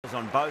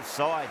bowlers on both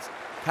sides,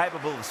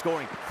 capable of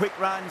scoring quick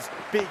runs,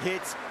 big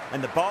hits,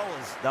 and the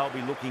bowlers, they'll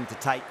be looking to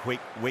take quick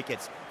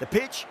wickets. The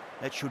pitch,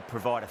 that should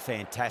provide a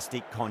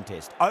fantastic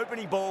contest.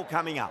 Opening ball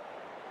coming up.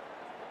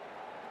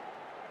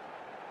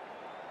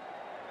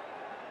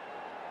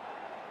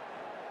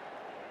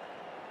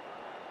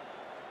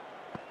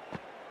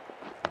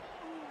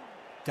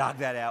 Dug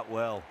that out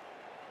well.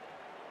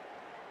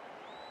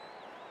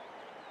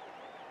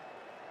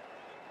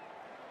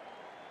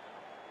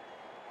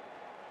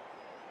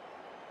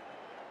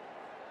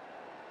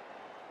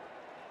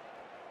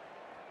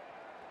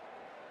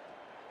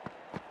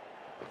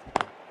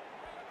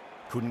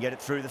 Couldn't get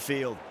it through the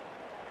field.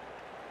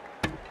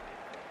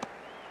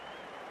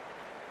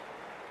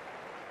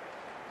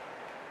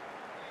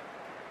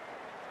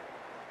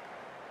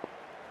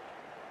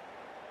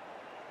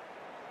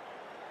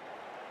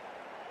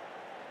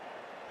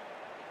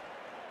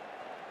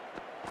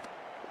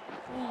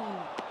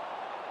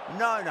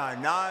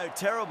 No,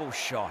 terrible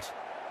shot.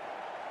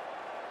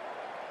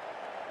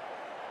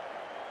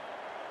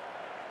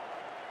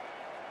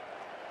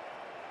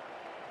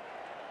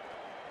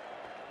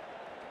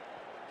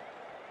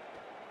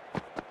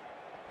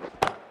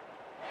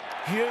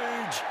 Huge,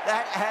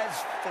 that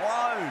has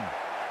flown.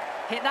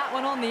 Hit that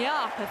one on the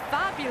up, a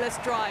fabulous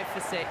drive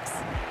for 6.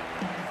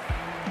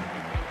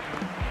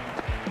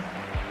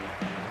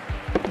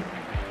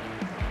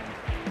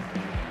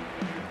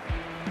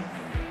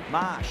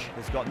 Marsh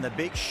has gotten the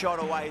big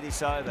shot away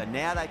this over.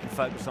 Now they can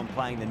focus on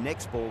playing the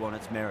next ball on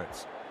its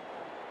merits.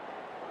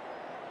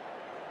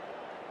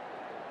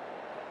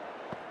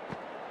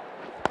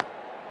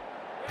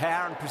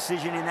 Power and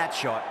precision in that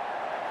shot.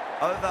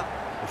 Over,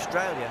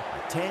 Australia,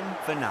 10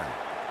 for none.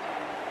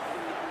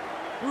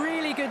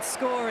 Really good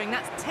scoring.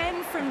 That's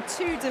 10 from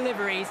 2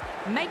 deliveries,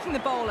 making the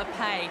bowler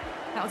pay.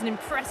 That was an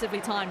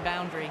impressively timed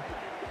boundary.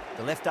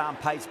 The left-arm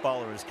pace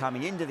bowler is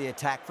coming into the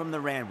attack from the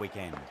Randwick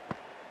end.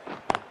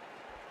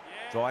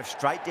 Drive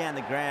straight down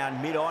the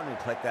ground, mid-on, will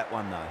collect that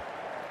one though.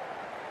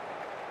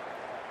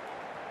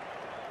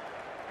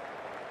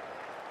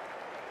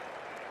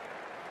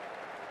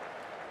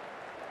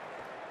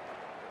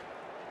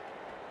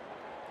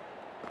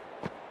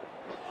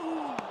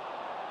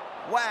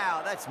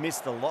 Wow, that's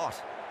missed a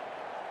lot.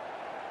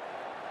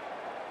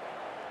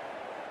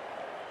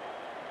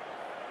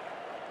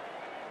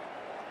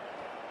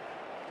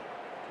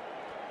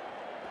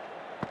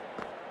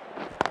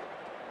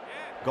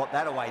 Got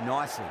that away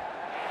nicely.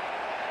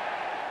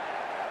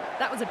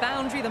 That was a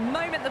boundary the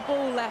moment the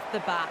ball left the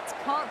bat.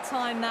 Can't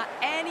time that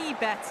any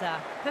better.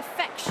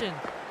 Perfection.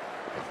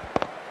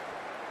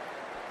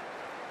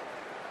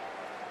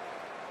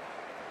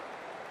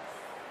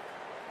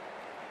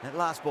 That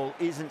last ball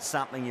isn't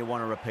something you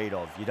want to repeat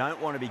of. You don't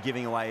want to be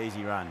giving away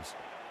easy runs.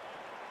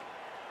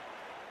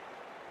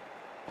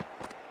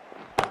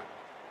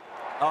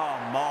 Oh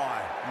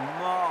my,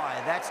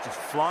 that's just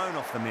flown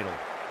off the middle.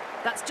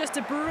 That's just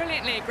a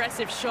brilliantly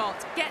aggressive shot.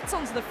 Gets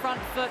onto the front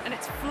foot and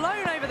it's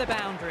flown over the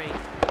boundary.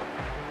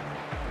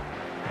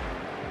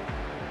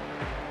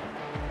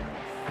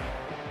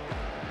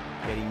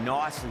 Getting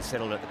nice and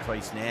settled at the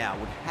crease now.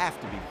 Would have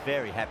to be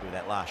very happy with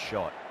that last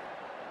shot.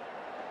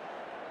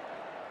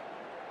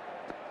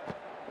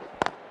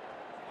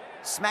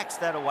 Smacks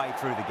that away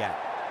through the gap.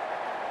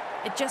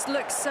 It just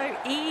looks so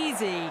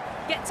easy.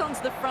 Gets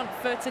onto the front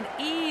foot and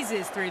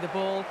eases through the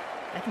ball.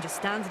 They can just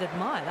stand and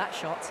admire that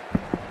shot.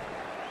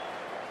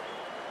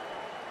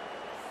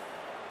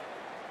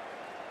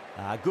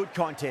 Good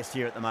contest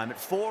here at the moment.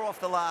 4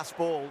 off the last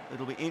ball.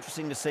 It'll be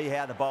interesting to see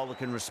how the bowler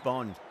can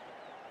respond.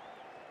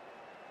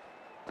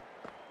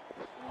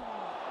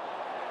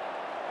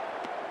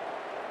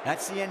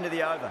 That's the end of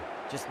the over.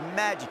 Just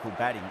magical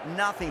batting.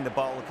 Nothing the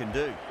bowler can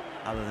do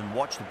other than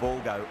watch the ball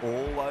go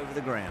all over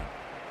the ground.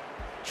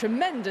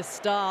 Tremendous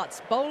start.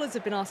 Bowlers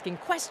have been asking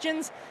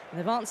questions and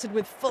they've answered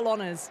with full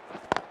honours.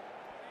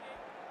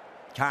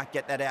 Can't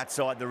get that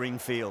outside the ring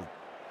field.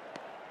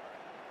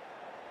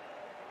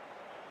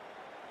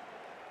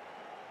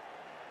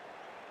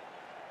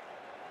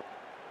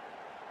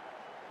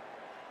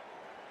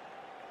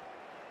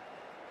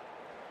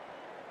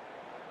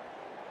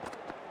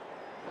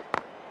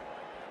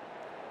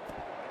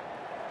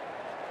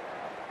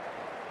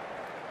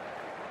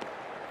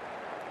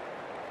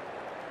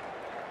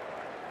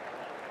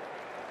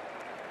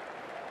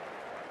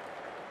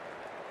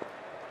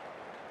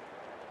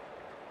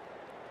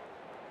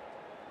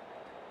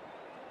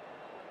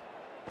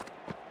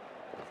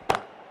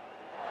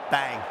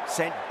 Bang,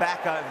 sent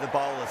back over the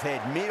bowler's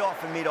head.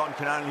 Mid-off and mid-on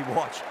can only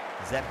watch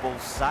as that ball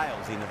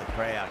sails into the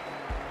crowd.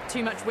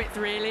 Too much width,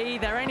 really.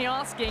 They're only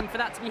asking for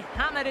that to be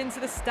hammered into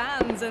the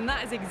stands, and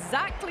that is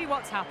exactly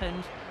what's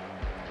happened.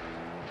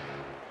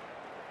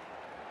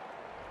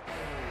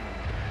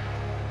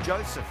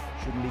 Joseph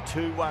shouldn't be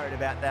too worried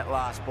about that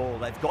last ball.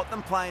 They've got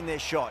them playing their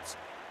shots.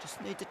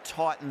 Just need to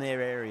tighten their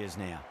areas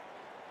now.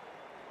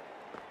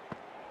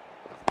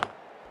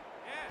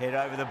 Head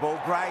over the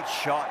ball. Great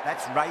shot.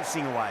 That's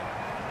racing away.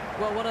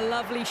 Well, what a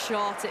lovely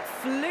shot. It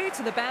flew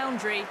to the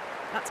boundary.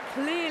 That's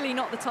clearly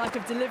not the type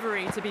of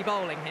delivery to be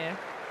bowling here.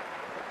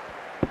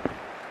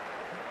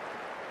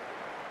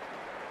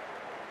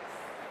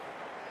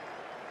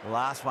 The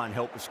last one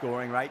helped the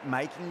scoring rate,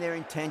 making their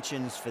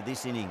intentions for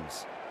this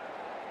innings.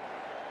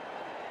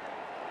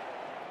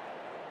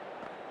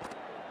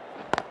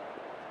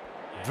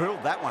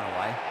 Drilled that one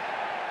away.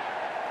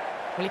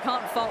 Well, you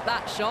can't fault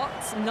that shot.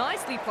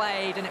 Nicely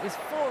played, and it was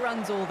 4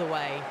 runs all the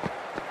way.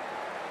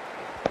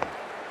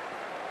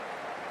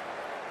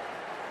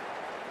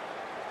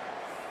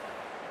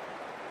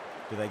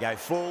 Do they go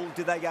full?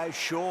 Do they go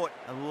short?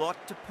 A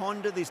lot to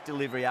ponder this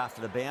delivery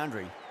after the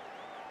boundary.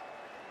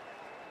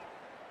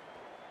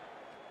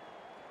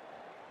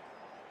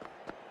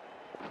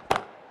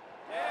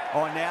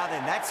 Oh, now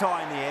then, that's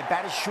high in the air.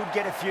 Batters should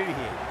get a few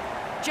here.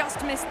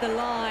 Just missed the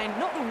line.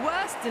 Not the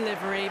worst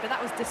delivery, but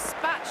that was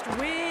dispatched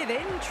with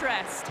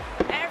interest.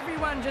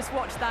 Everyone just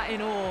watched that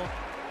in awe.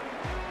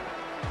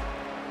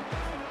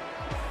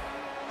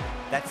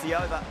 That's the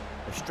over.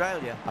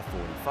 Australia are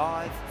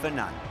 45 for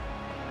none.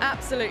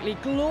 Absolutely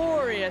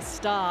glorious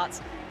start.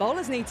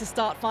 Bowlers need to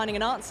start finding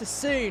an answer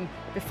soon,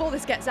 before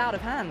this gets out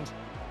of hand.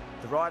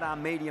 The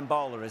right-arm medium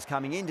bowler is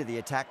coming into the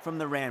attack from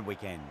the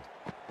Randwick end.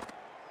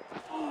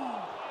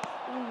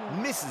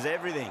 Misses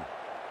everything.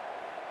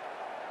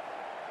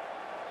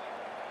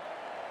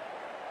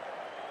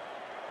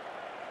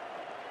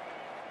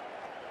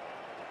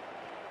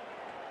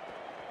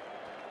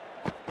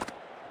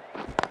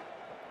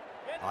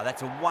 Oh,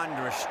 that's a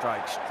wondrous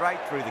stroke, straight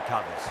through the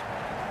covers.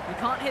 You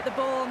can't hit the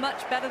ball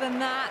much better than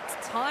that.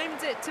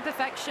 Timed it to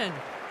perfection.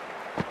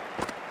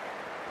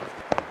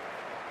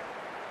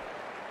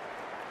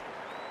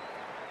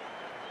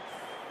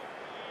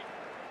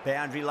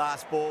 Boundary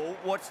last ball.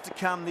 What's to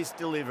come this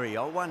delivery,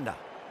 I wonder.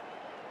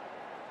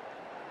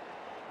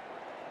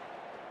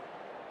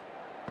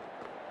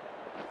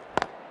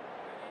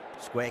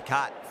 Square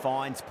cut,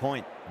 finds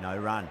point, no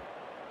run.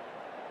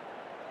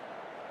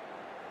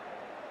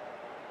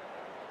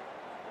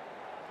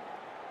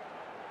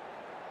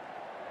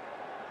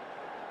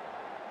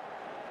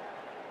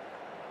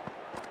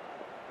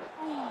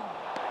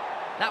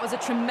 That was a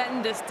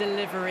tremendous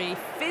delivery.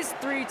 Fizzed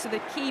through to the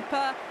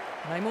keeper.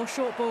 No more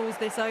short balls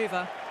this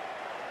over.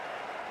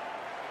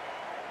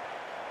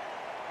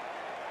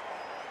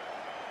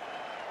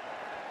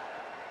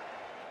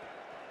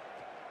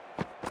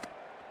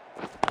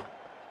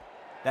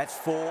 That's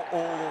 4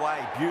 all the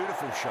way.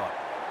 Beautiful shot.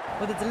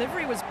 Well, the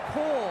delivery was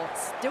poor.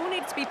 Still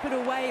needs to be put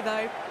away,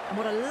 though. And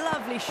what a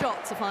lovely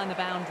shot to find the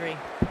boundary.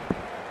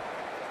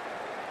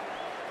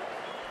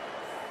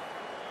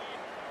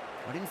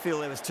 I didn't feel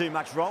there was too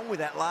much wrong with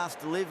that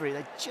last delivery.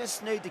 They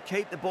just need to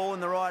keep the ball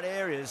in the right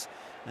areas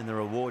and the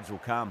rewards will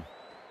come.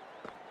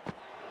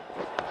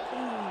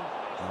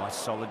 Nice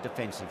solid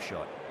defensive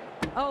shot.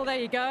 Oh, there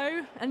you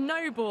go. A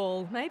no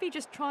ball. Maybe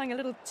just trying a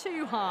little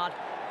too hard.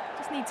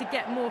 Just need to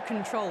get more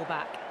control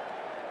back.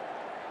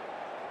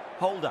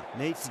 Holder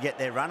needs to get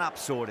their run-up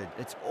sorted.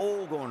 It's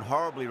all gone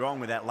horribly wrong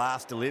with that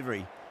last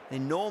delivery. They're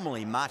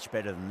normally much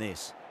better than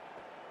this.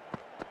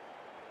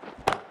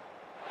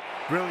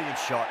 Brilliant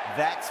shot.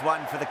 That's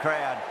one for the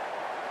crowd.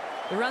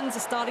 The runs are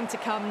starting to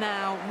come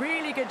now.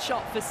 Really good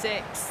shot for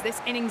 6.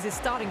 This innings is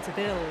starting to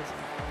build.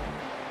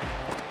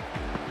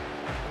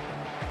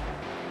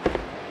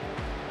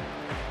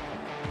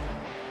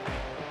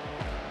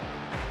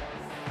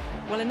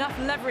 Well, enough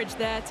leverage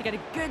there to get a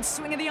good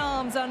swing of the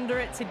arms under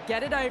it to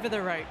get it over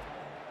the rope.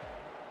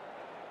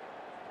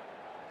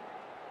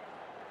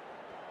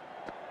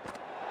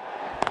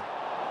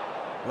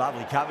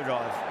 Lovely cover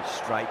drive,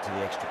 straight to the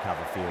extra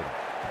cover field.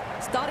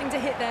 Starting to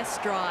hit their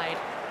stride.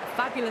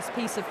 Fabulous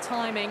piece of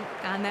timing,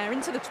 and they're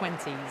into the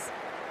 20s.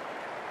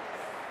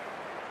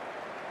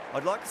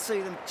 I'd like to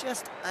see them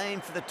just aim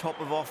for the top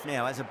of off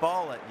now. As a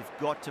bowler, you've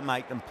got to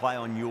make them play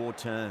on your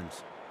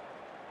terms.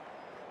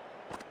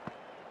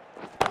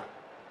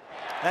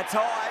 That's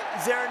high.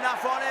 Is there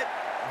enough on it?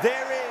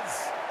 There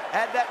is.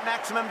 Add that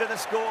maximum to the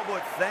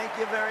scoreboard. Thank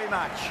you very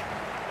much.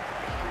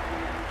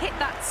 Hit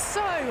that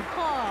so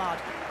hard.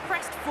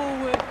 Pressed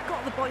forward,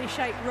 got the body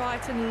shape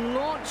right and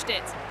launched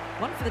it.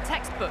 One for the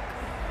textbook.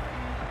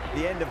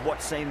 The end of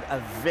what seemed a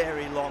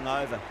very long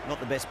over. Not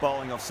the best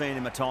bowling I've seen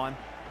in my time.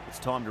 It's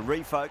time to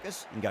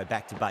refocus and go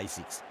back to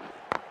basics.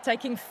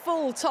 Taking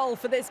full toll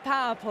for this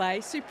power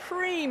play.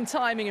 Supreme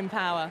timing and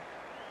power.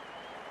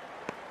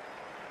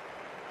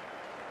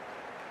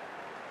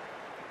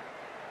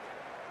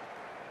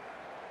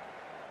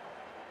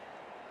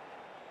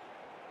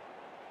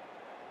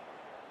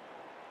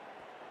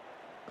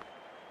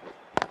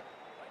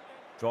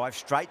 Drive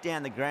straight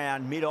down the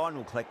ground. Mid-on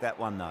will collect that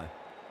one, though.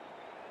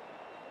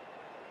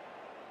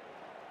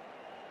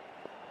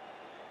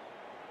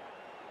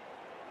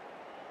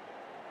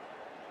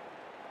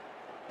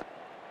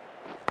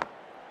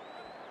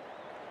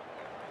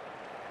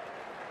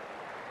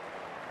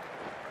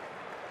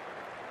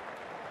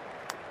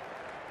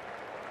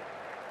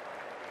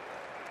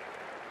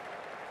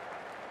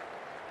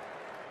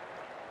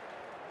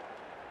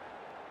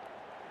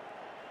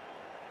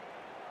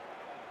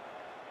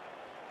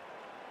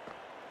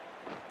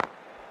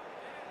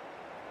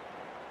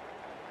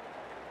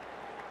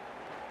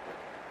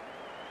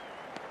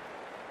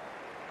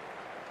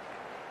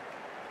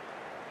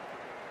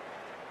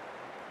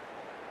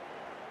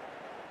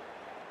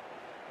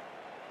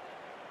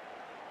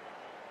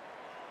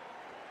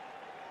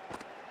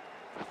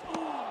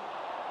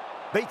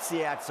 Beats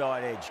the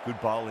outside edge. Good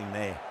bowling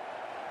there.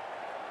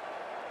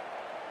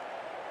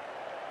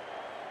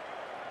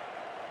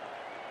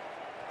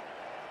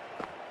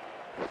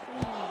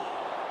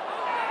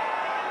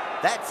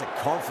 That's a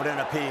confident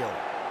appeal.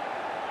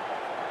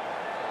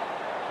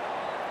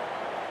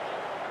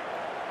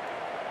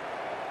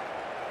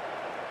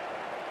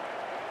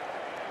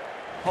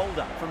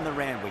 Holder from the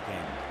Randwick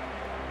end.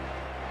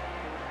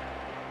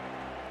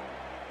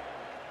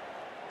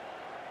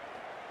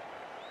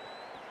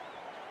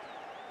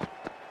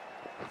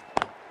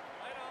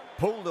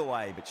 Pulled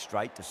away, but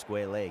straight to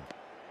square leg.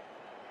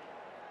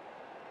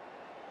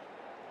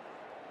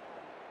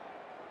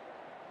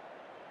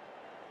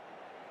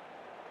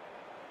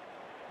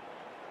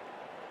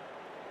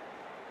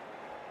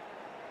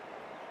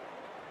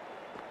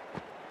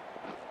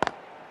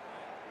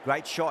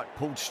 Great shot,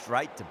 pulled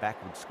straight to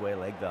backward square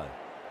leg though.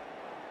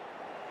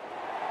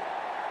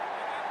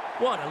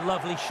 What a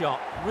lovely shot.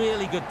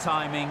 Really good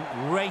timing.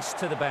 Race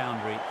to the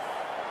boundary.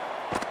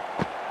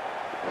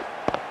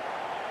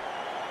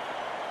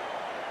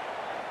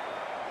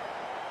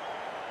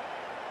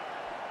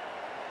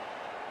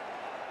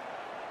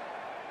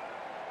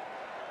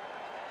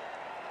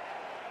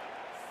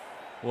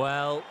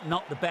 Well,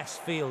 not the best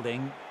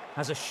fielding.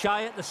 Has a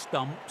shy at the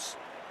stumps,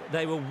 but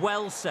they were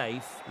well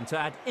safe, and to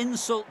add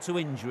insult to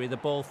injury, the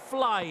ball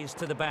flies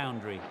to the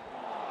boundary.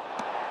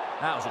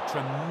 That was a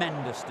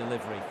tremendous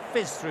delivery.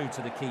 Fizzed through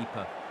to the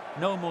keeper.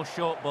 No more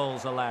short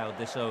balls allowed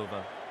this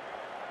over.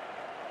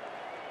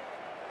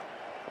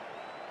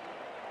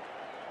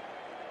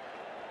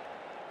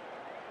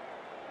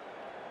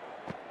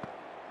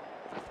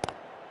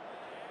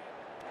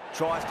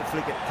 Tries to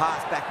flick it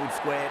past backward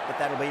square, but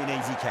that'll be an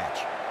easy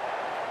catch.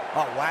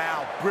 Oh,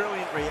 wow.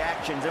 Brilliant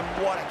reactions, and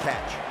what a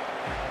catch.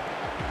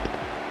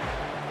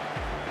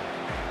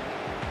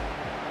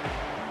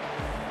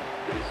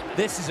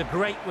 This is a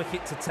great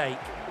wicket to take.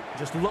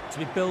 Just looked to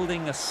be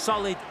building a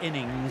solid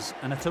innings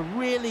and at a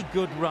really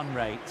good run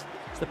rate.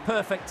 It's the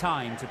perfect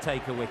time to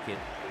take a wicket.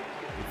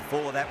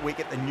 Before that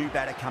wicket, the new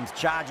batter comes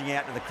charging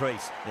out to the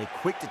crease. They're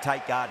quick to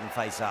take guard and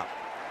face up.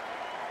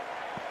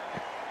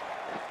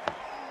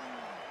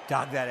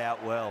 Dug that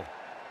out well.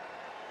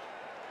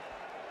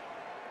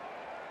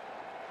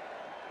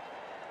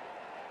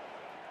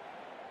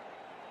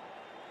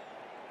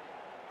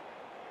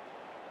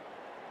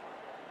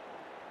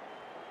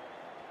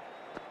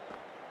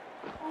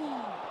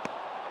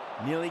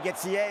 Nearly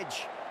gets the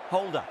edge.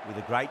 Holder with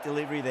a great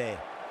delivery there.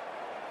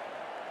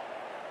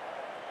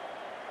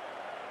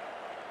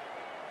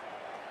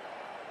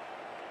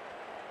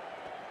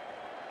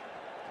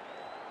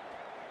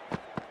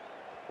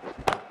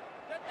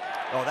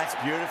 Oh, that's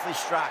beautifully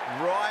struck.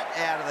 Right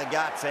out of the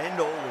guts and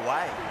all the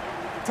way.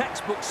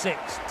 Textbook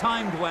six,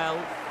 timed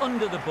well,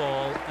 under the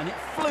ball, and it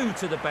flew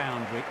to the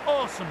boundary.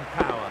 Awesome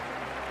power.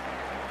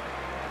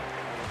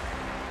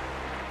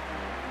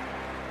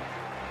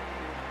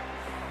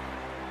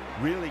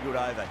 Really good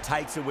over,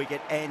 takes a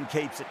wicket and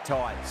keeps it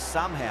tight.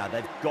 Somehow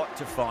they've got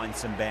to find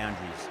some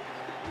boundaries.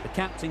 The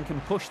captain can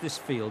push this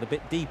field a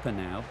bit deeper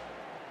now.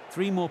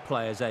 3 more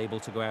players able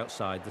to go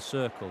outside the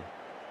circle.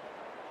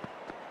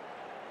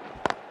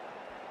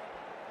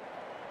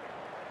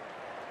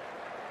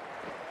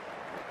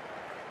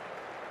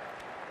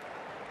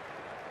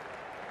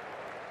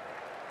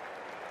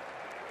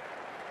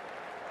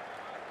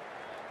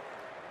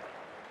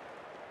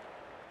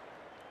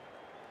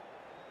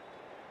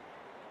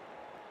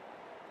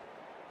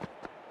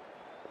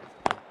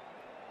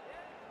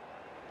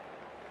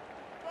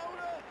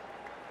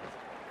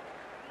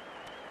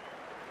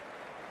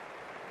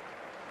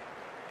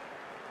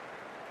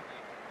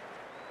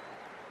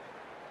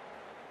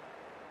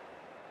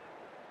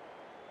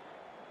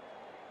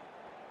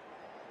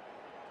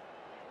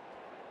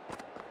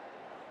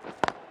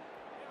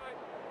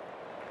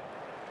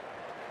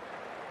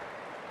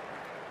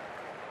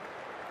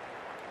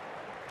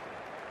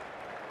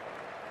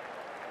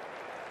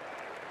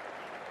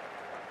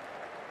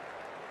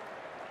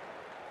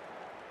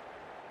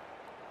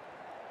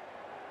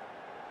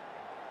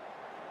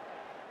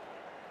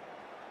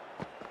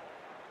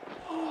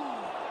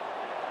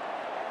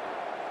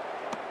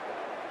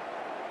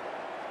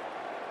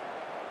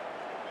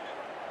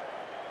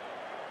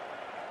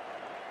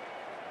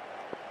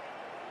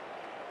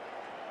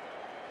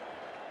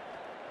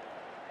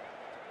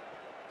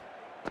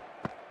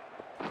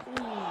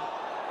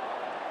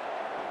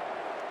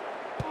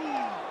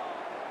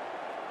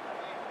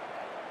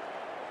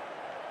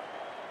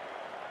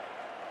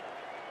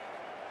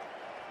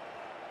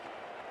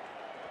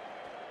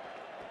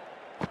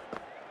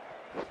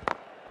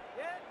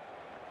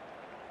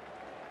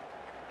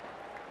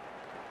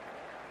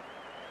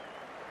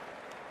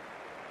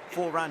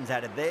 Four runs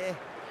added there.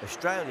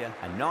 Australia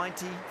are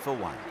 90 for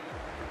 1.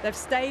 They've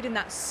stayed in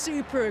that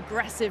super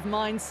aggressive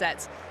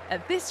mindset.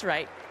 At this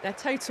rate, their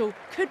total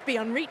could be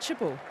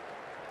unreachable.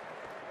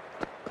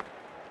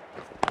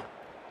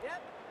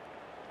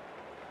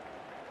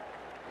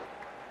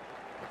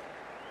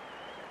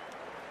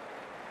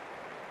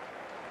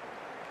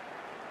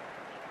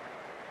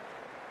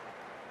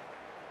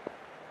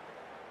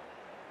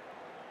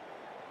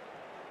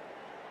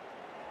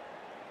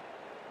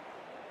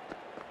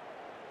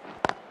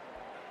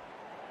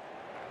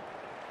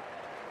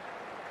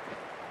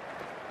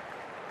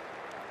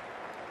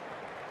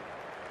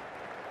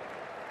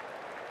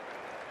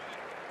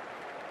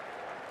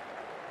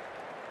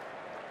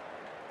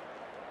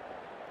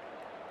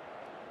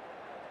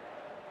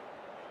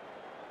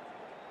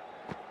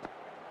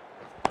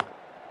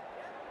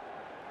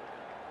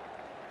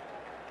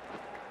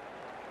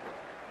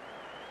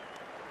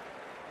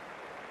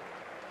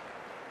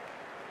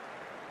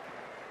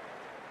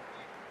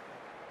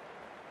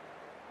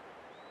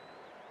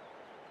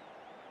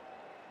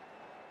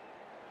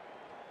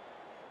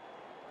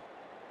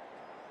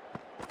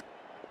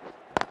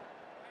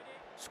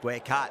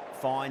 Square cut,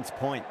 finds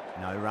point,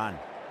 no run.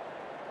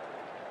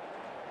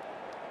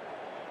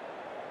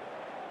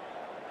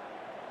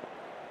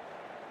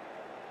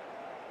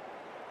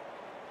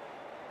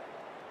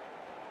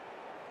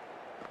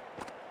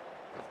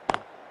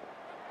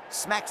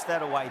 Smacks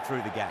that away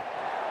through the gap.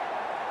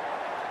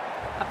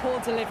 A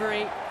poor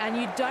delivery, and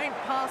you don't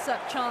pass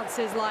up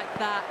chances like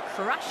that.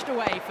 Crashed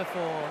away for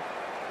 4.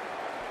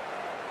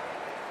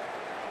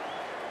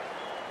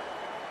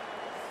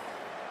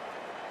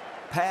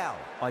 Powell,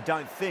 I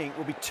don't think,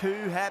 will be too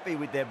happy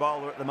with their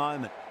bowler at the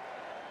moment.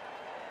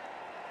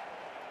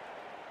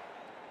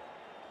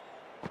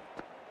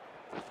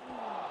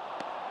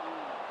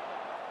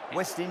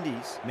 West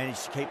Indies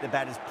managed to keep the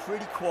batters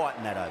pretty quiet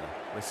in that over.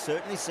 We're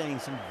certainly seeing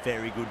some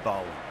very good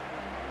bowling.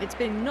 It's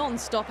been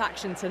non-stop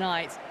action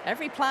tonight.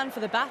 Every plan for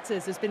the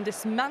batters has been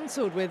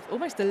dismantled with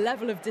almost a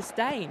level of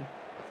disdain.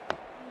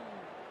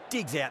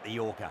 Digs out the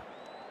Yorker.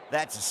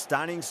 That's a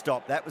stunning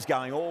stop. That was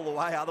going all the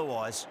way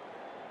otherwise.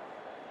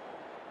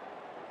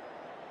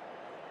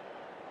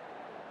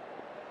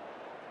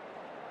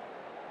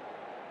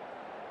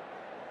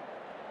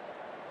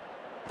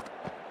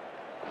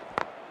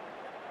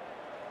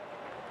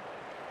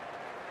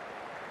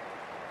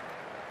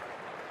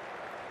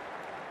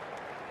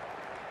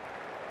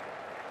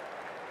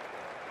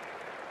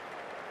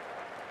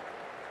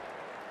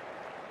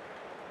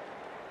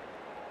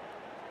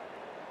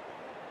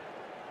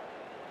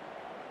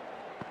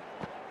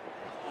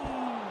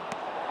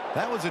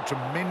 That was a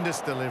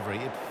tremendous delivery.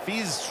 It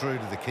fizzed through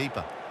to the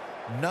keeper.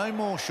 No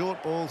more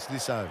short balls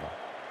this over.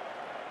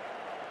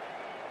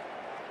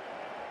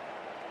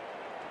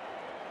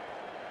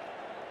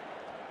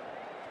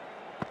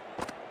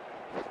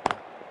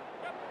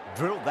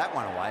 Drilled that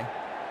one away.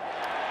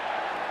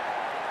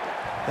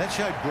 That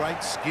showed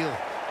great skill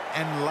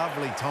and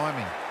lovely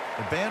timing.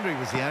 The boundary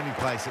was the only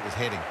place it was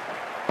heading.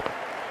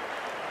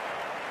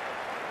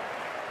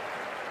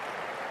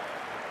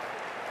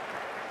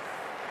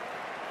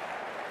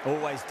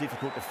 Always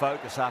difficult to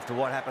focus after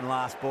what happened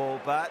last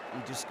ball, but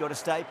you just got to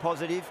stay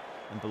positive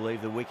and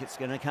believe the wicket's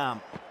going to come.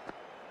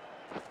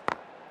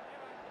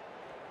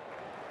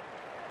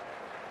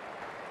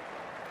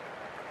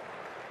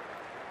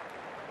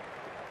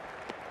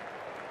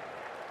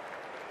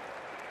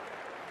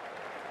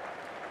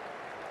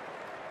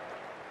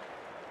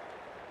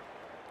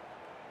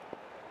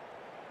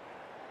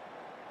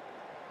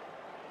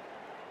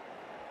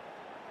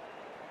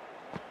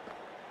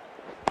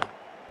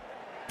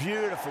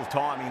 Beautiful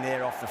timing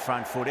there off the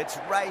front foot. It's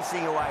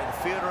racing away. The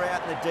fielder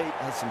out in the deep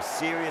has some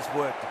serious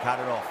work to cut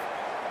it off.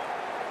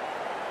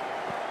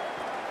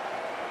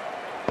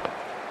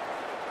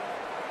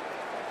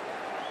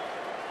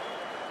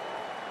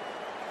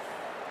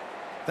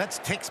 That's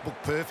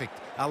textbook perfect.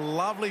 A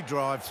lovely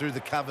drive through the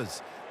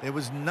covers. There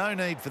was no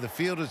need for the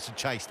fielders to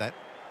chase that.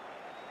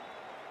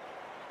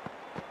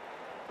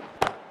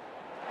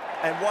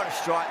 And what a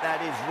strike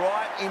that is,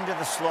 right into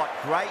the slot.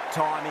 Great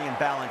timing and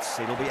balance.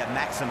 It'll be at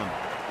maximum.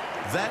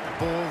 That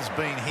ball's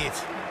been hit.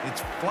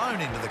 It's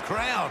flown into the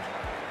crowd.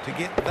 To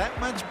get that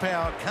much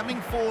power coming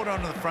forward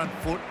onto the front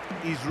foot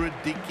is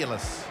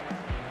ridiculous.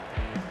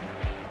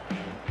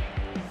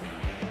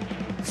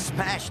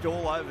 Smashed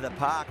all over the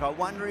park. I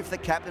wonder if the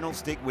captain will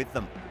stick with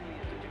them.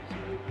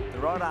 The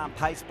right arm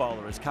pace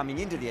bowler is coming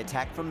into the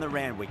attack from the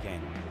Randwick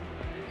end.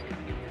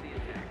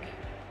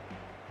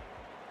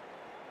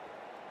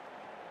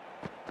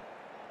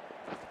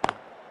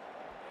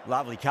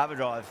 Lovely cover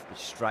drive,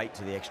 straight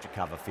to the extra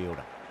cover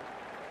fielder.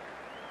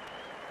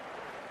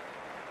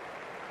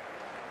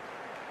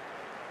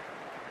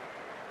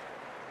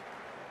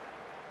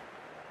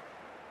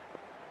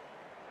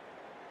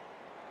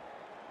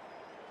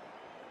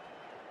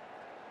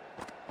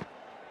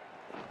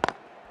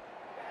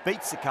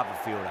 Beats the cover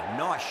fielder.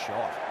 Nice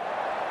shot.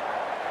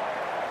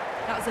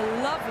 That was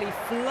a lovely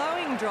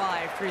flowing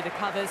drive through the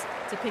covers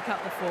to pick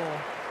up the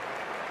 4.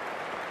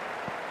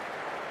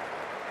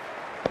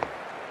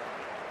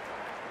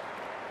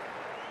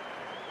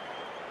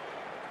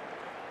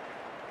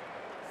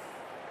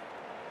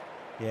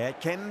 Yeah, it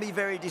can be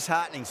very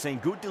disheartening seeing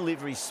good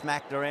deliveries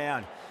smacked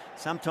around.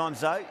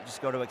 Sometimes, though, you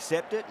just got to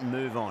accept it and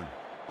move on.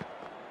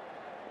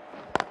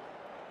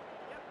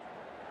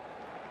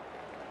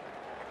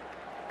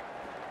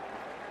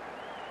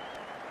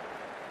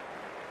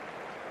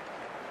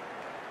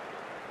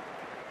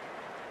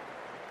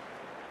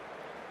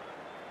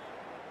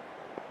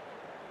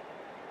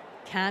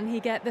 Can he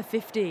get the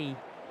 50?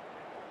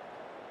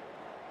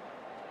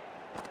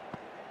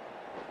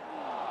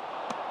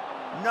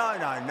 No,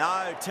 no,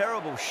 no.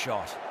 Terrible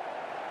shot.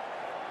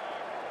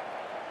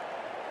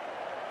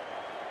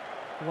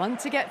 One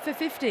to get for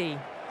 50.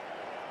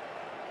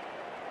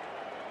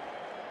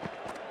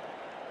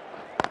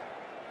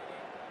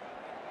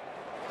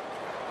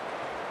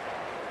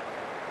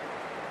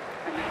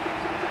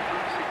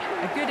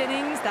 A good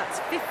innings, that's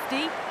 50.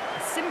 A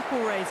simple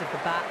raise of the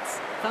bats.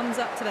 Thumbs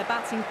up to their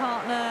batting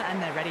partner and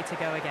they're ready to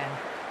go again.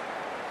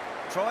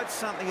 Tried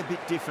something a bit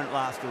different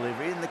last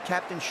delivery and the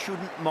captain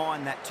shouldn't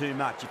mind that too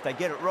much. If they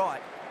get it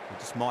right, they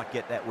just might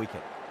get that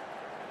wicket.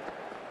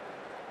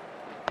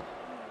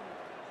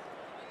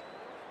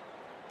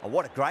 Oh,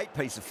 what a great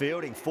piece of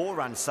fielding. 4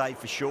 runs saved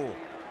for sure.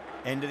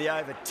 End of the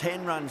over,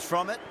 10 runs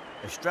from it.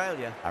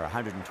 Australia are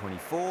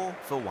 124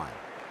 for 1.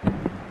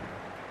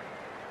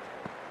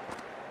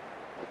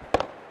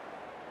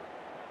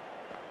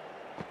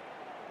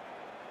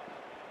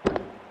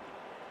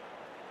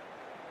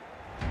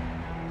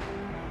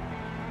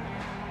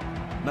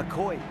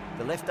 McCoy,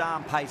 the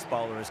left-arm pace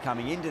bowler, is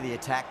coming into the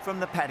attack from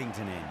the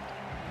Paddington end.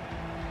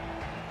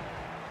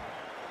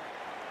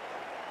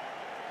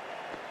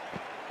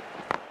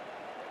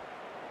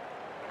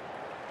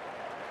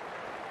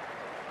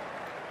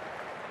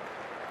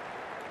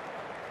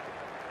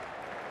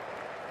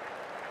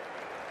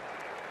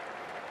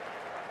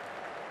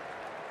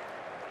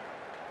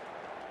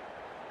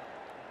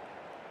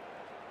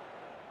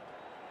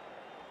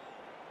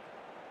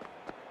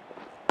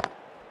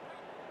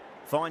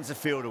 Finds the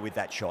fielder with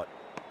that shot.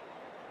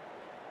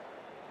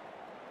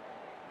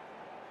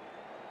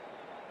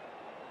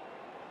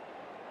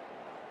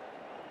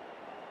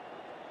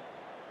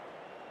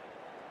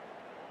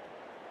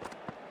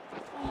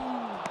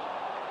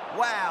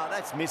 Wow,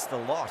 that's missed the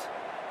lot.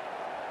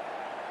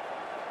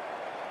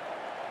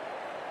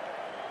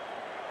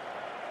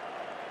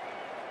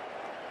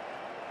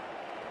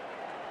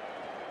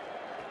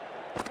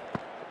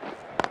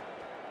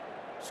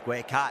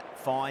 Square cut,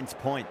 finds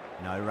point,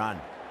 no run.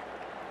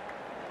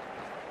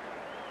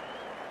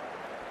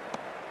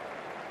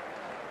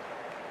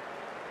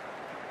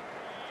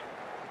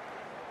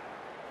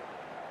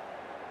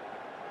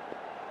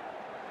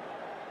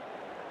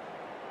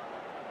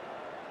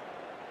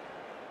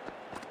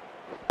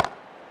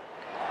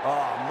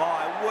 Oh,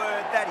 my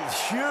word, that is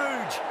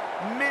huge.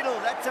 Middle,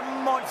 that's a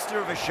monster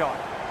of a shot.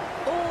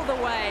 All the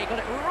way, got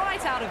it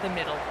right out of the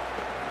middle.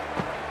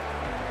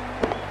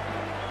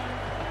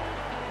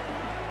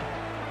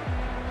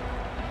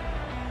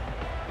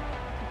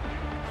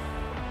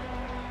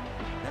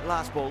 That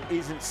last ball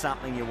isn't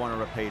something you want to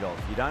repeat of.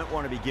 You don't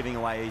want to be giving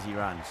away easy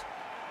runs.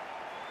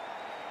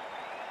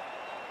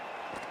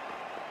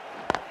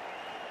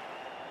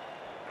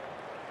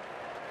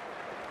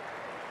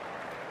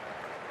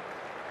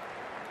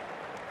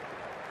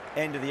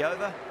 End of the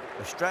over,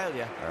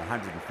 Australia are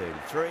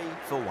 133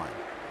 for 1.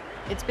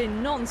 It's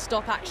been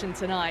non-stop action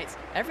tonight.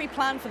 Every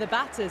plan for the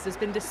batters has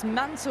been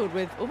dismantled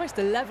with almost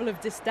a level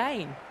of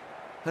disdain.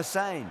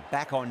 Hussain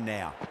back on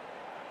now.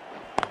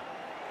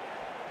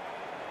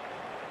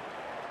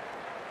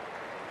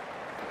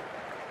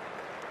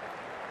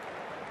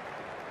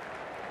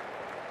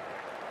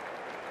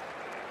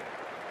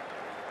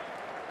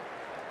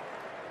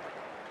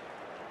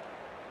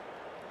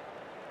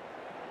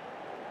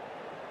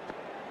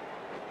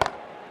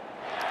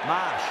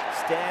 Marsh,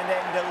 stand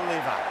and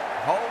deliver.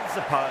 Holds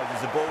the pose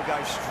as the ball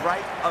goes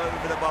straight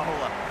over the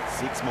bowler.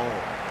 6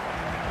 more.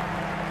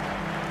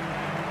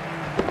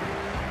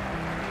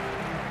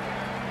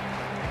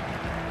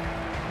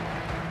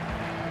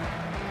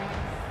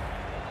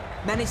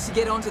 Managed to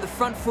get onto the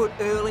front foot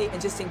early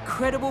and just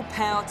incredible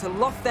power to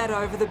loft that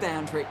over the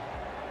boundary.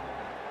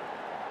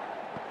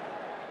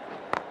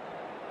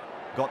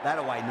 Got that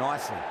away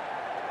nicely.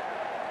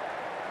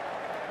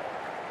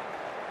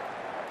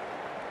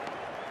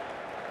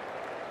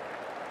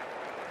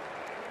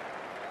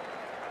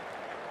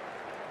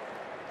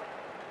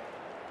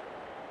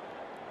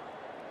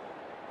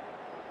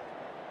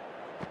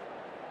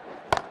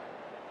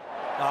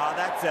 Oh,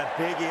 that's a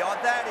biggie. Oh,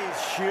 that is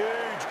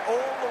huge.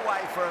 All the way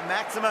for a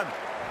maximum.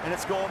 And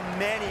it's gone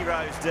many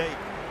rows deep.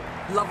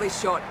 Lovely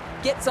shot.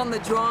 Gets on the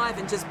drive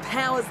and just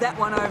powers that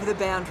one over the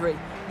boundary.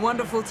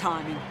 Wonderful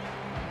timing.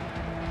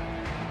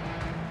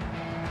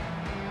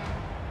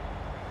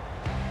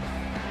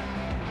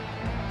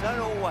 Don't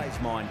always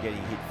mind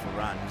getting hit for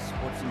runs.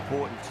 What's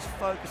important is just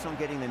focus on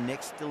getting the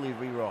next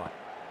delivery right.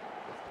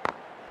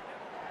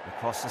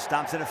 Across the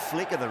stumps and a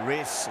flick of the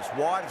wrist. It's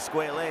wide of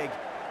square leg.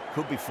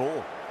 Could be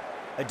 4.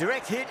 A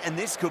direct hit and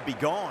this could be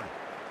gone.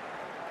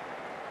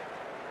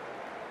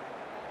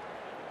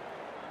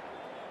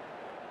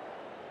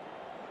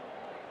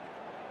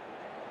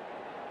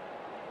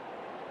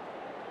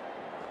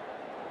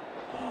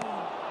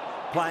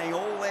 Playing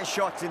all their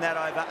shots in that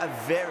over, a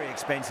very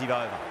expensive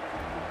over.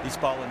 This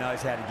bowler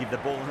knows how to give the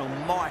ball an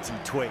almighty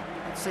tweak.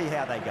 Let's see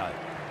how they go.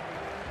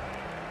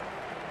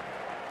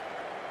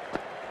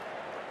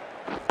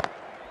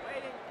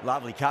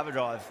 Lovely cover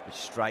drive, but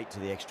straight to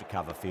the extra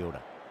cover fielder.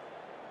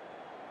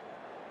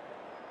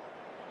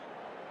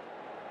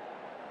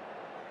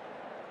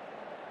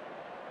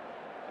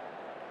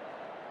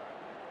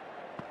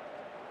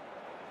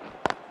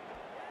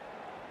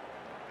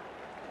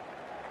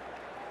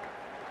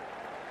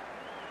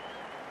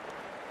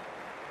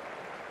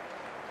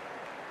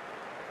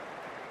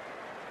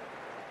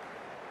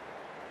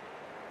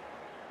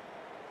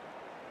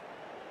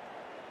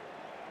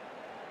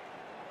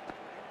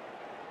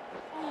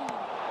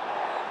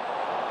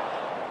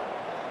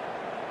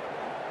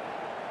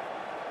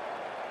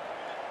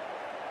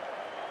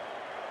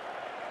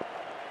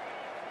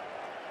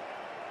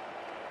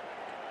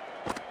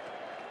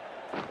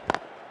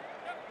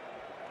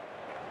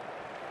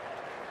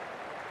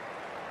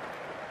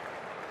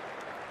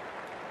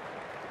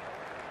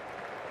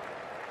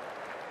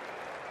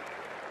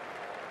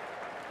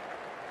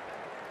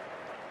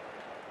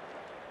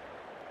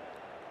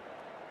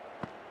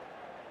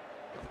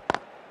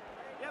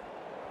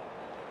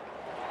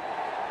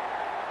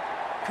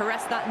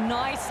 caressed that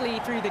nicely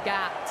through the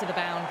gap to the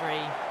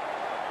boundary.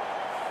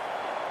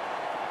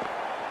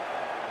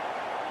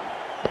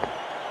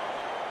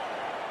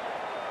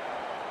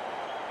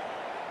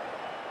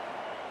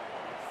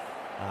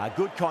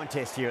 Good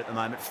contest here at the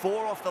moment.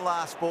 4 off the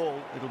last ball.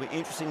 It'll be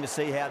interesting to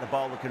see how the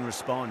bowler can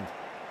respond.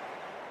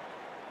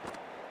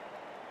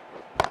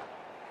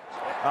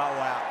 Oh,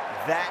 wow.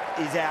 That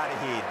is out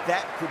of here.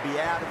 That could be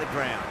out of the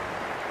ground.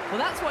 Well,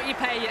 that's what you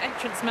pay your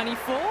entrance money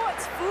for.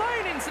 It's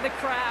flown into the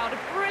crowd.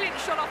 A brilliant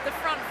shot off the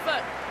front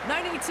foot. No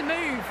need to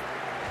move.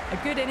 A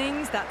good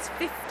innings, that's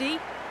 50.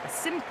 A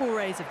simple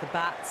raise of the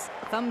bats.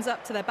 Thumbs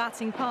up to their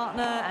batting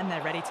partner, and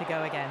they're ready to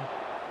go again.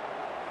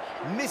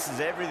 Misses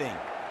everything.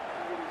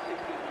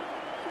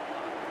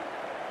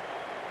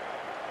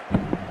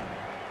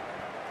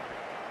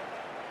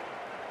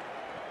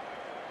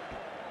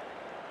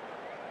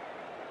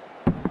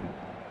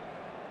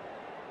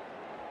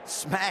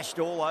 Smashed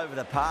all over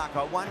the park.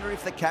 I wonder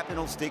if the captain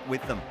will stick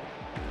with them.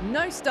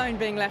 No stone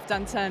being left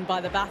unturned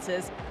by the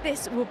batters.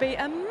 This will be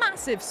a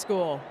massive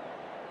score.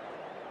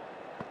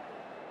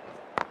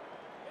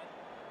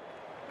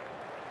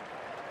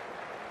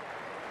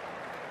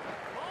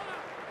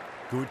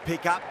 Good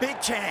pick up, big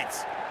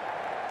chance.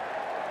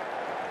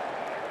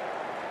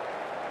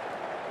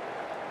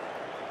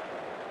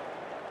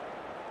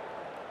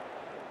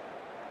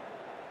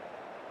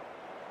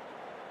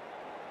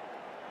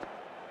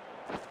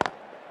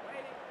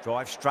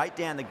 Drive straight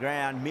down the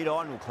ground,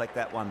 mid-on, will collect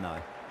that one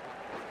though.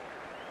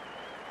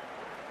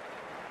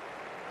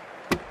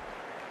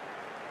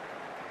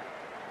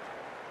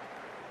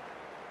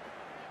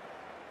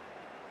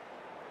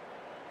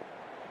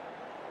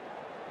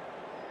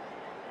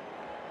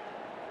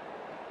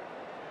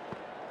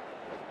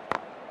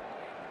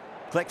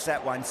 Collects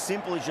that one,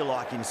 simple as you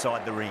like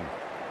inside the ring.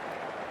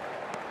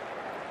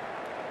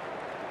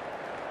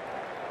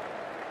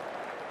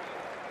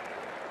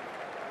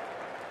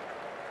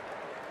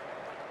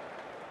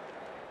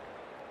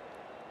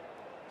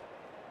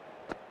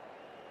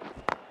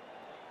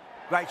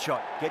 Great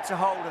shot. Gets a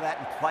hold of that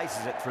and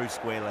places it through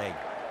square leg.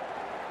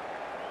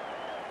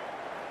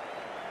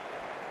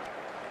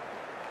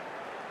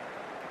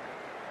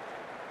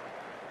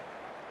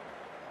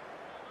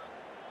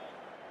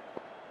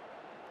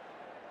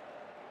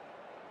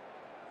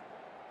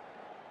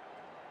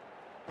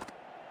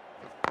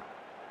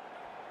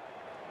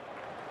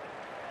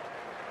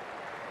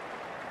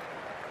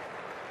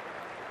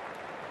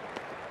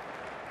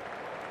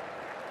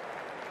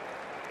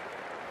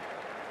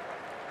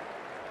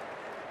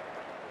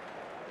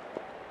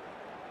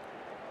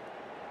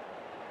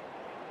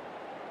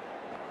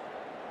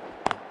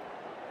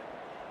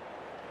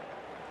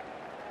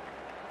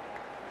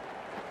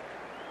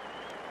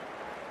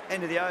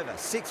 End of the over,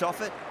 6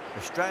 off it.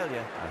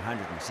 Australia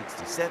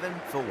 167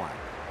 for 1.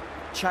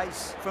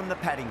 Chase from the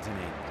Paddington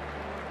end.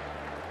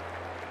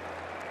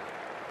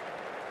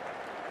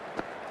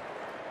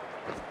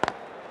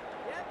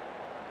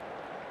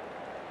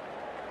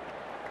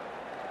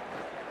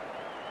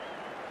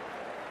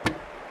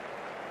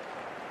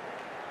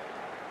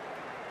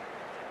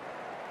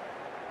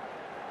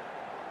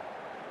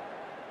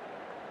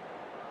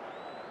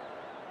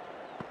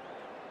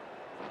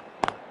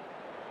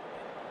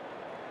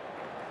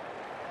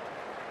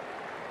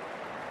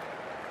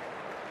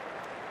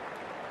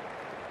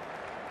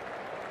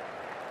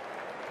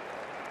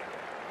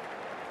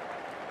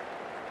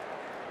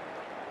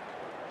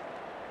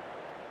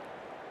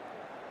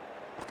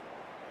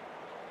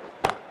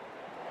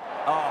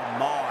 Oh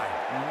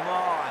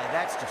my,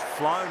 that's just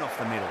flown off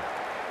the middle.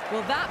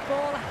 Well, that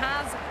ball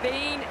has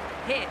been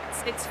hit.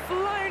 It's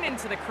flown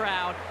into the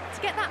crowd.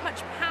 To get that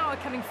much power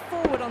coming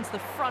forward onto the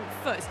front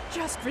foot is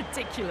just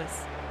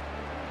ridiculous.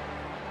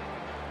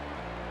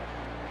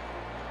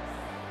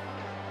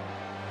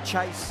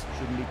 Chase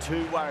shouldn't be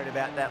too worried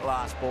about that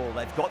last ball.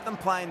 They've got them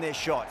playing their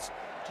shots.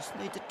 Just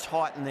need to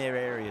tighten their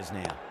areas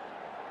now.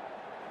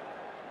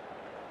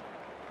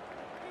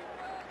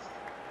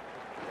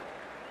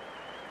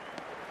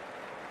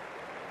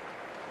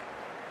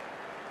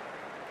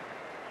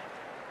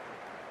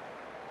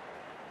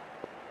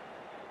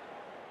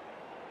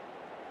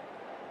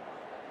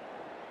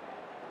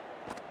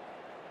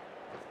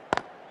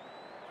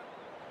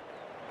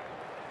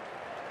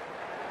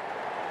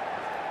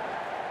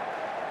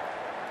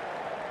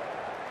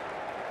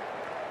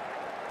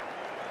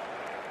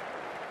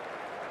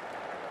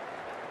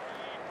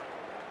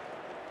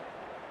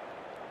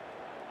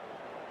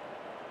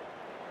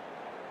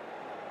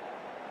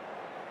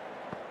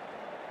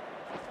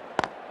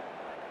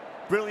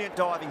 Brilliant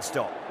diving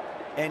stop.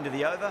 End of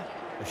the over.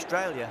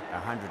 Australia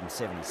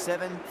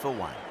 177 for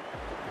 1.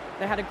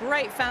 They had a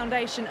great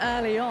foundation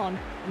early on,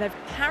 and they've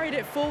carried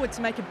it forward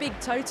to make a big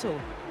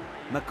total.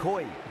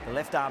 McCoy, the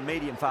left-arm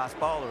medium-fast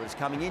bowler, is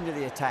coming into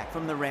the attack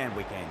from the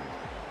Randwick end.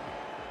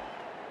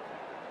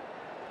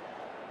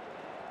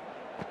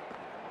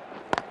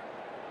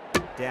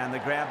 Down the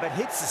ground, but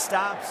hits the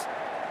stumps.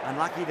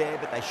 Unlucky there,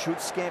 but they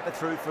should scamper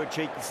through for a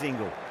cheeky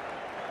single.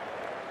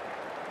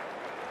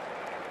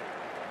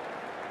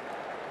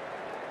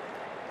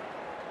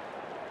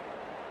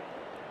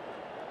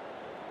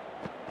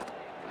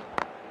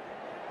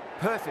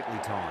 Perfectly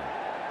timed.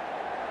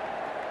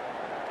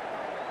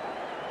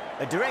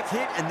 A direct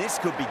hit, and this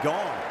could be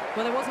gone.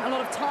 Well, there wasn't a lot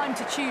of time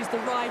to choose the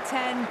right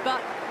end,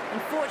 but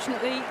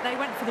unfortunately, they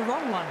went for the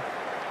wrong one.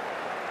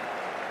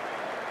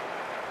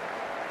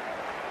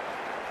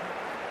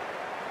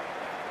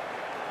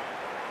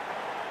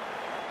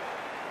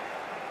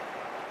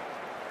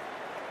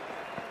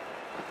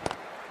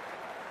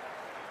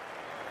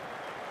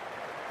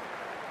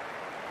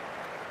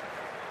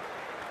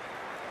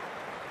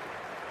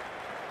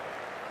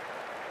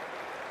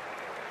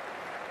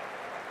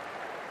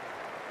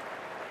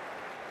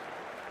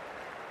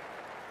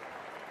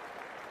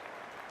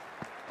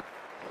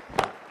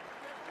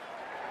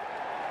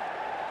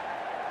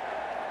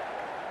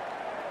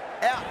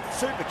 Out,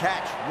 super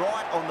catch,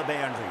 right on the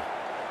boundary.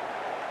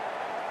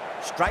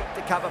 Straight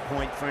to cover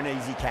point for an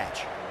easy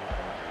catch.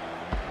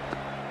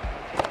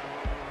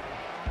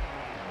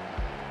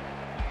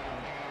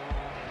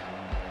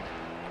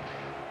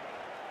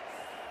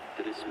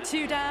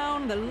 Two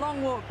down, the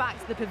long walk back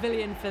to the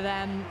pavilion for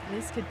them.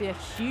 This could be a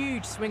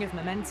huge swing of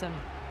momentum.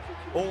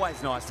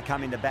 Always nice to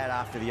come into bat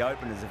after the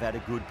openers have had a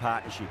good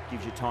partnership.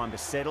 Gives you time to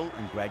settle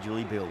and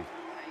gradually build.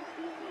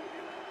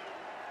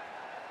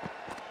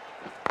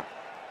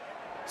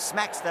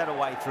 Smacks that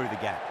away through the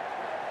gap.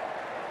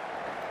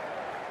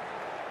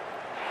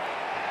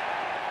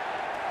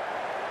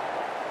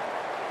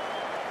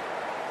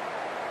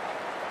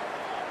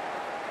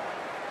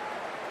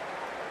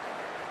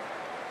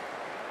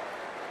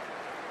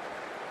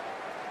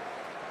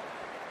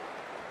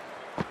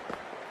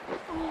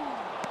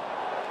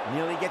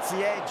 Nearly gets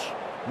the edge.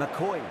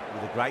 McCoy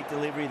with a great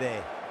delivery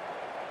there.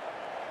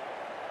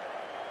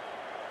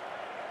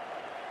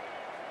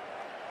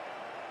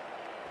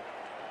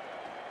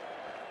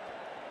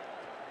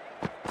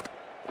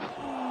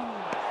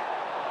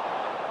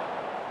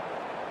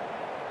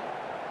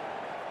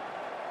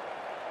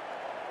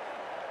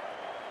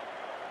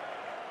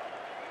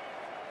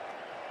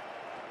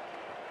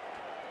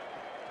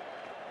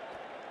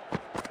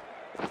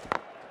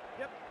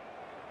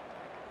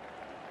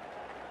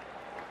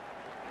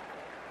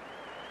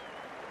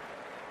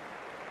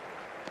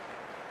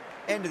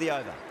 End of the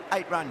over.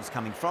 8 runs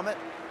coming from it.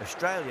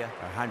 Australia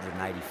are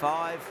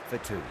 185 for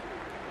 2.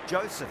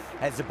 Joseph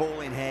has the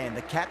ball in hand.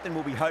 The captain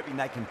will be hoping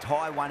they can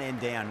tie one end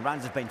down.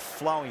 Runs have been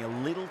flowing a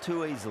little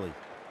too easily.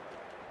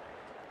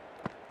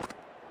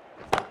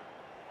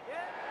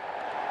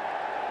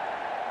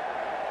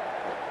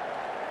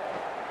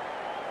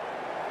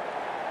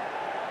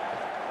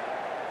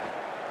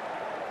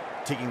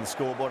 Ticking the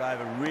scoreboard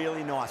over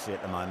really nicely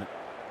at the moment.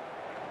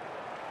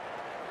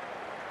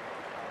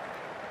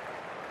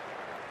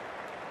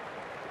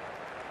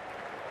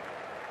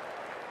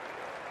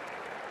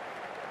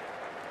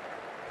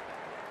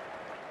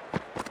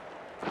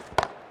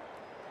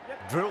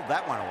 Drilled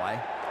that one away.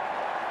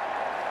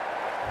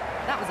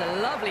 That was a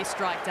lovely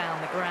strike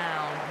down the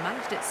ground.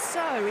 Managed it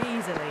so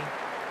easily.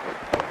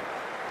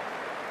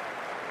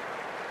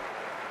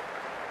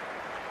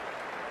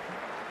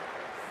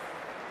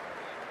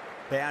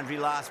 Boundary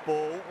last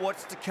ball.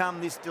 What's to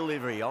come this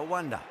delivery, I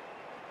wonder.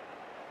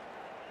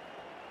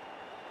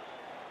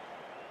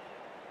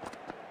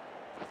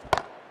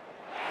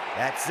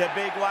 That's a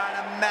big one,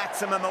 a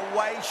maximum.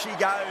 Away she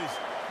goes.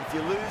 If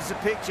you lose the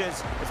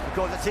pictures, it's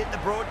because it's hit the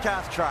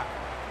broadcast truck.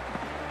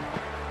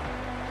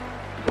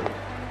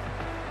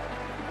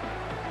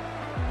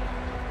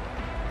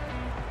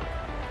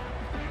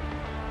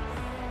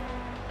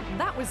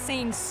 That was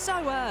seen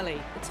so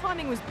early. The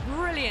timing was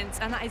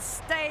brilliant, and that is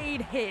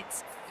stayed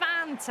hit.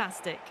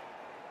 Fantastic.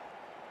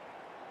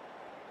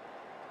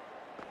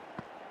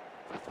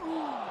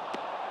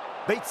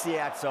 Beats the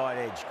outside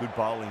edge. Good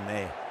bowling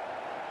there.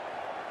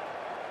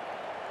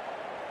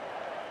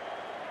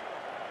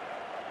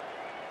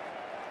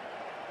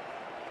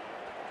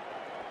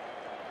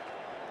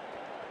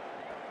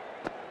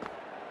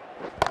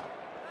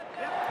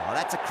 Oh,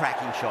 that's a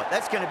cracking shot.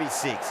 That's going to be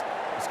 6.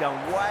 It's going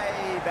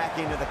way back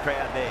into the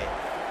crowd there.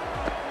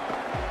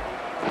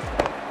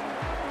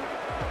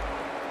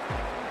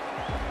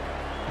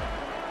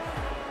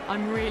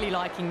 I'm really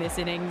liking this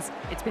innings.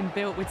 It's been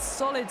built with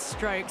solid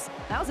strokes.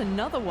 That was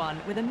another one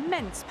with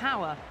immense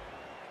power.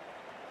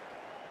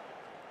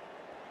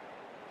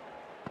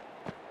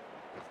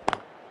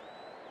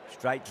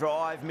 Straight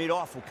drive,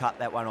 mid-off will cut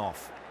that one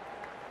off.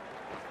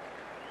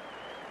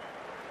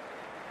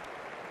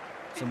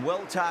 Some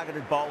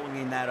well-targeted bowling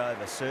in that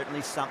over.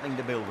 Certainly something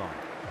to build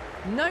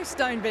on. No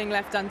stone being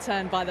left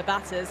unturned by the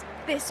batters.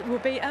 This will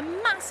be a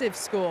massive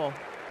score.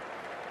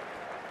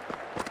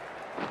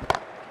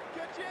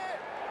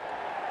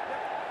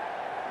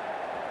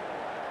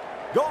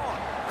 Gone,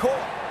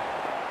 caught.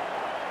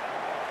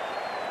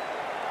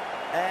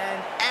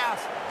 And out.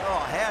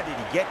 Oh, how did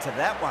he get to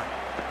that one?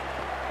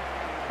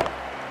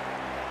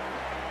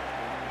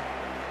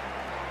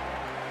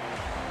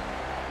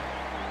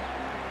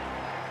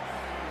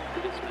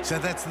 So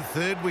that's the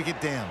 3rd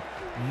wicket down.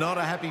 Not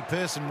a happy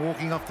person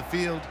walking off the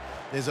field.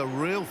 There's a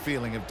real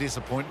feeling of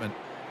disappointment.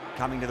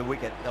 Coming to the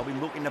wicket, they'll be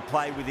looking to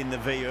play within the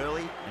V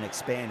early and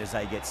expand as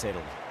they get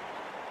settled.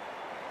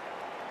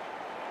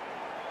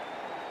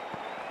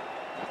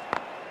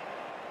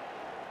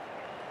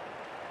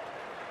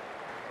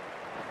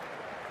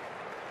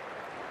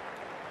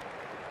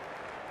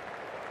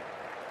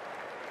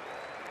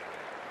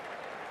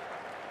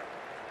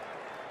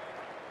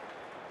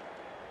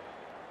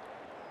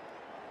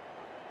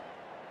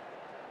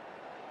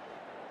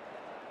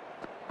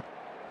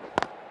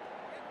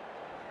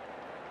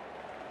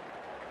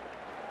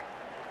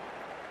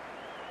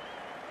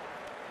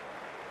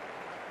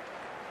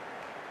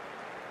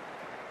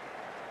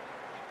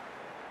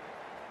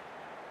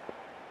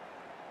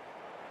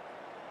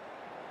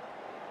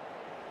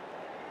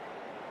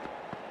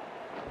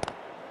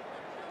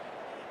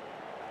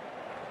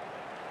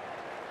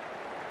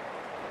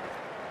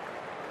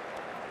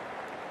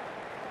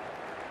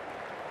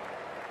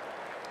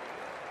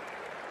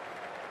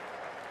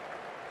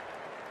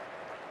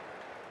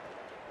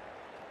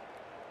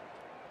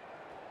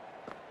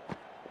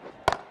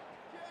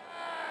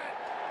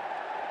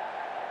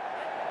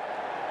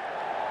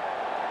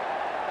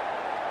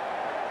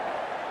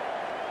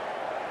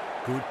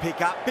 Good pick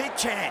up, big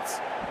chance.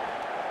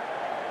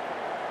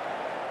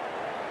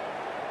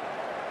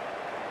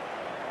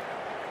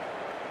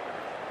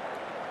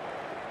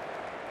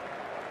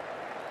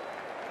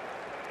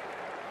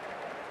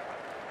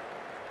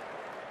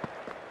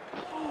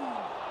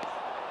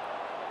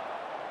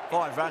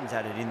 Five runs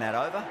added in that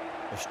over.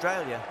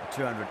 Australia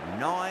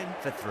 209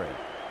 for 3.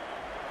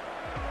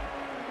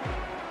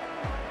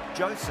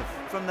 Joseph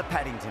from the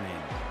Paddington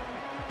end.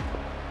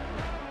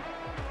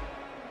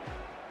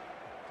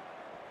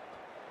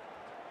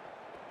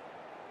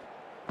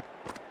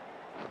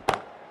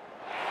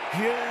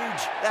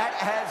 Huge, that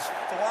has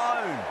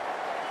flown.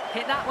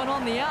 Hit that one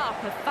on the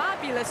up, a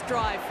fabulous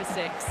drive for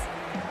 6.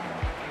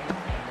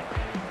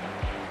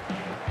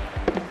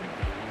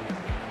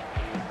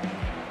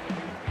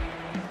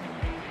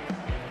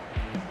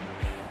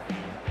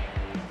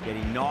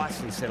 Getting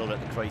nicely settled at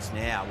the crease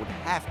now. Would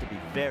have to be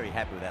very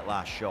happy with that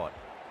last shot.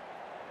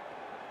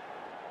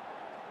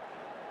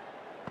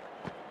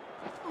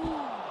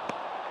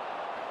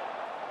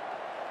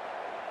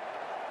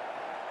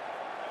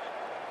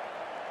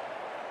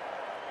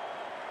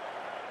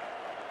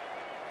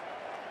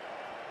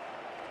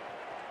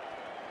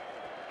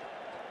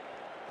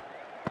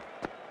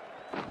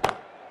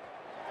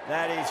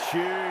 That is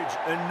huge,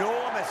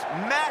 enormous,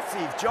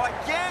 massive,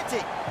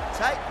 gigantic.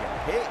 Take your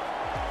pick.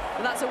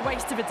 Well, that's a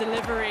waste of a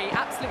delivery.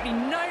 Absolutely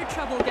no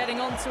trouble getting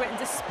onto it and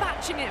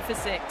dispatching it for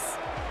 6.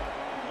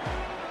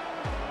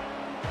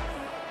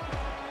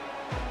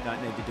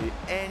 Don't need to do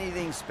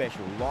anything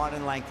special. Line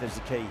and length is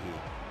the key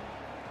here.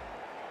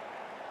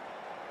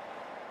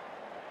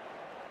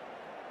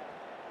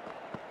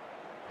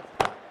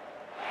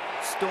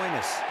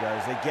 Stoinis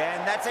goes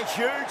again. That's a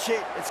huge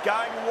hit. It's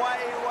going way,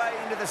 way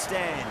into the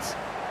stands.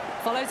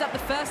 Follows up the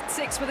first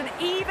 6 with an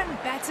even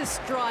better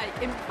strike.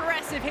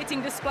 Impressive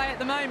hitting display at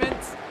the moment.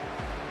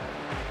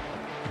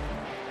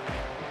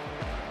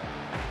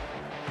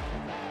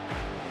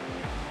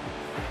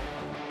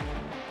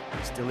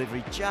 This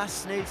delivery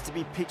just needs to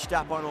be pitched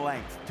up on a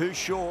length. Too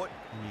short,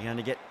 and you're going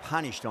to get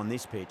punished on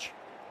this pitch.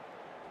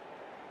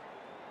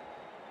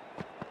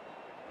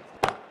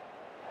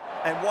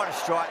 And what a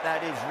strike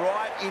that is,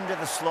 right into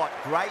the slot.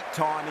 Great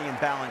timing and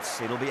balance.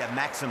 It'll be a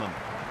maximum.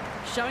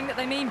 Showing that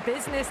they mean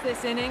business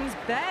this innings.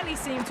 Barely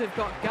seem to have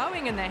got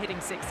going and they're hitting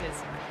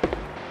 6s.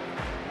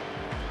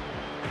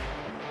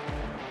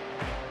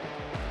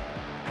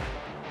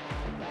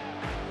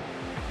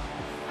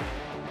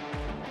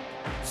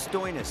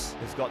 Stoinis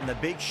has gotten the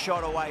big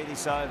shot away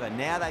this over.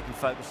 Now they can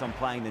focus on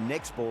playing the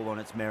next ball on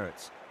its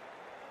merits.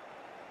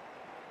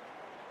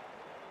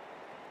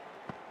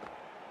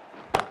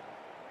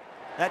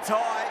 That's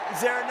high.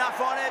 Is there enough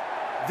on it?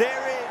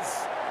 There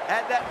is.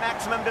 Add that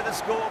maximum to the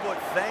scoreboard.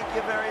 Thank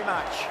you very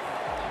much.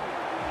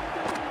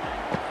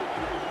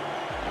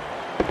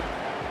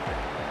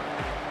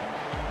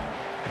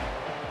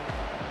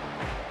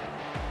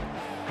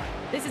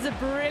 This is a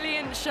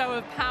brilliant show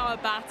of power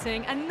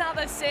batting.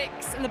 Another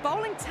 6, and the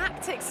bowling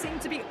tactics seem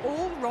to be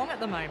all wrong at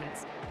the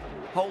moment.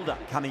 Holder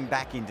coming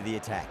back into the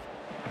attack.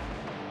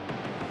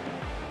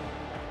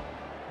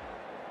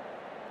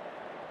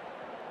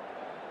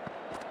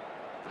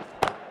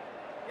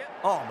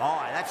 Oh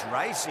my, that's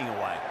racing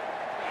away.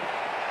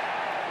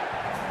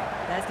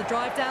 There's the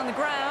drive down the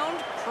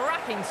ground.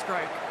 Cracking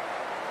stroke.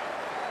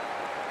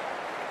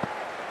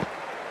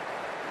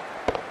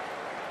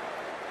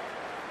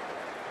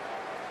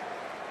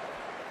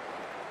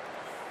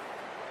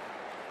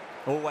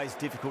 Always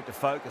difficult to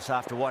focus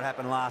after what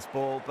happened last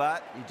ball,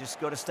 but you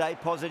just got to stay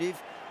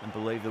positive and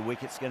believe the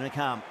wicket's going to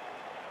come.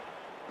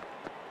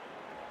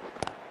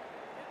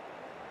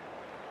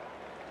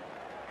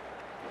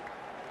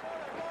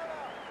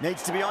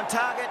 Needs to be on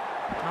target.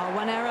 Oh,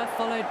 one error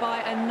followed by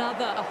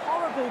another. A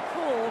horrible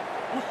call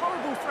and a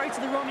horrible throw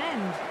to the wrong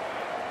end.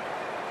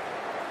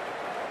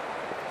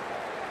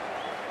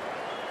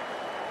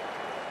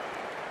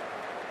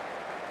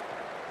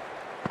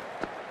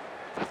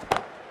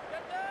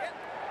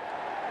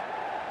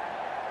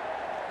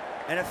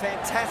 And a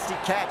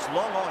fantastic catch.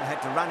 Long on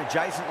had to run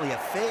adjacently a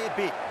fair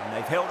bit, and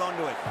they've held on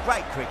to it.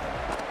 Great cricket.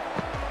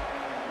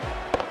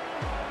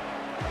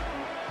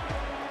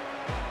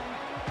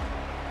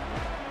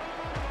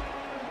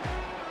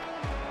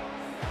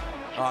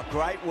 Oh,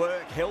 great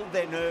work. Held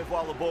their nerve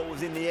while the ball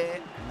was in the air,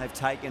 and they've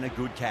taken a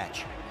good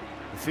catch.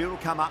 The field will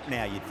come up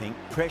now, you'd think.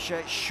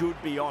 Pressure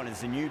should be on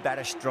as the new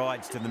batter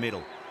strides to the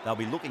middle. They'll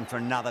be looking for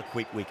another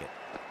quick wicket.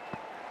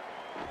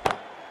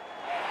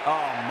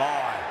 Oh,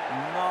 my,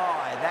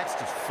 that's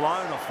just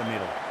flown off the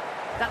middle.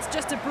 That's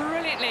just a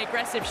brilliantly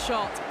aggressive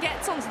shot.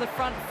 Gets onto the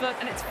front foot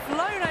and it's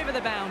flown over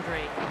the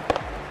boundary.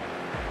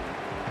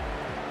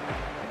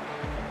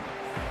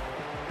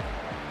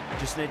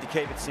 Just need to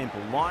keep it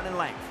simple. Line and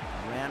length.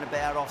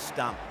 Roundabout off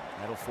stump.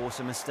 That'll force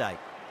a mistake.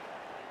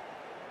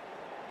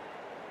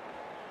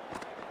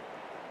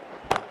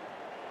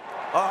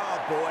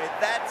 Oh, boy,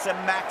 that's a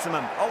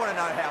maximum. I want to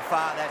know how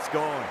far that's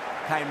gone.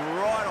 Came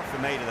right off the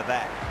meat of the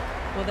bat.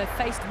 Well, they've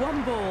faced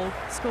one ball,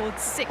 scored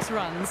 6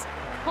 runs.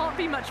 Can't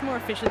be much more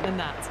efficient than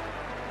that.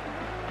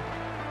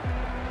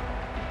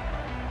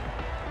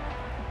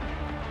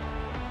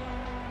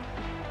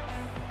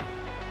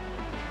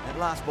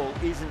 last ball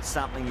isn't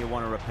something you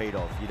want to repeat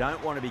of. You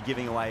don't want to be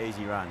giving away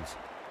easy runs.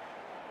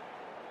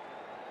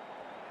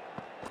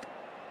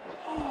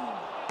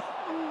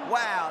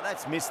 Wow,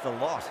 that's missed a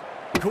lot.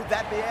 Could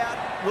that be out?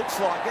 Looks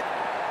like it.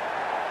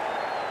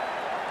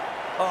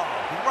 Oh,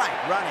 great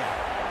run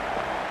out.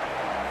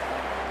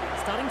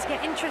 Starting to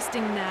get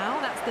interesting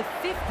now. That's the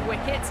 5th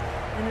wicket,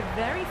 and a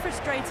very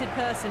frustrated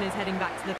person is heading back to the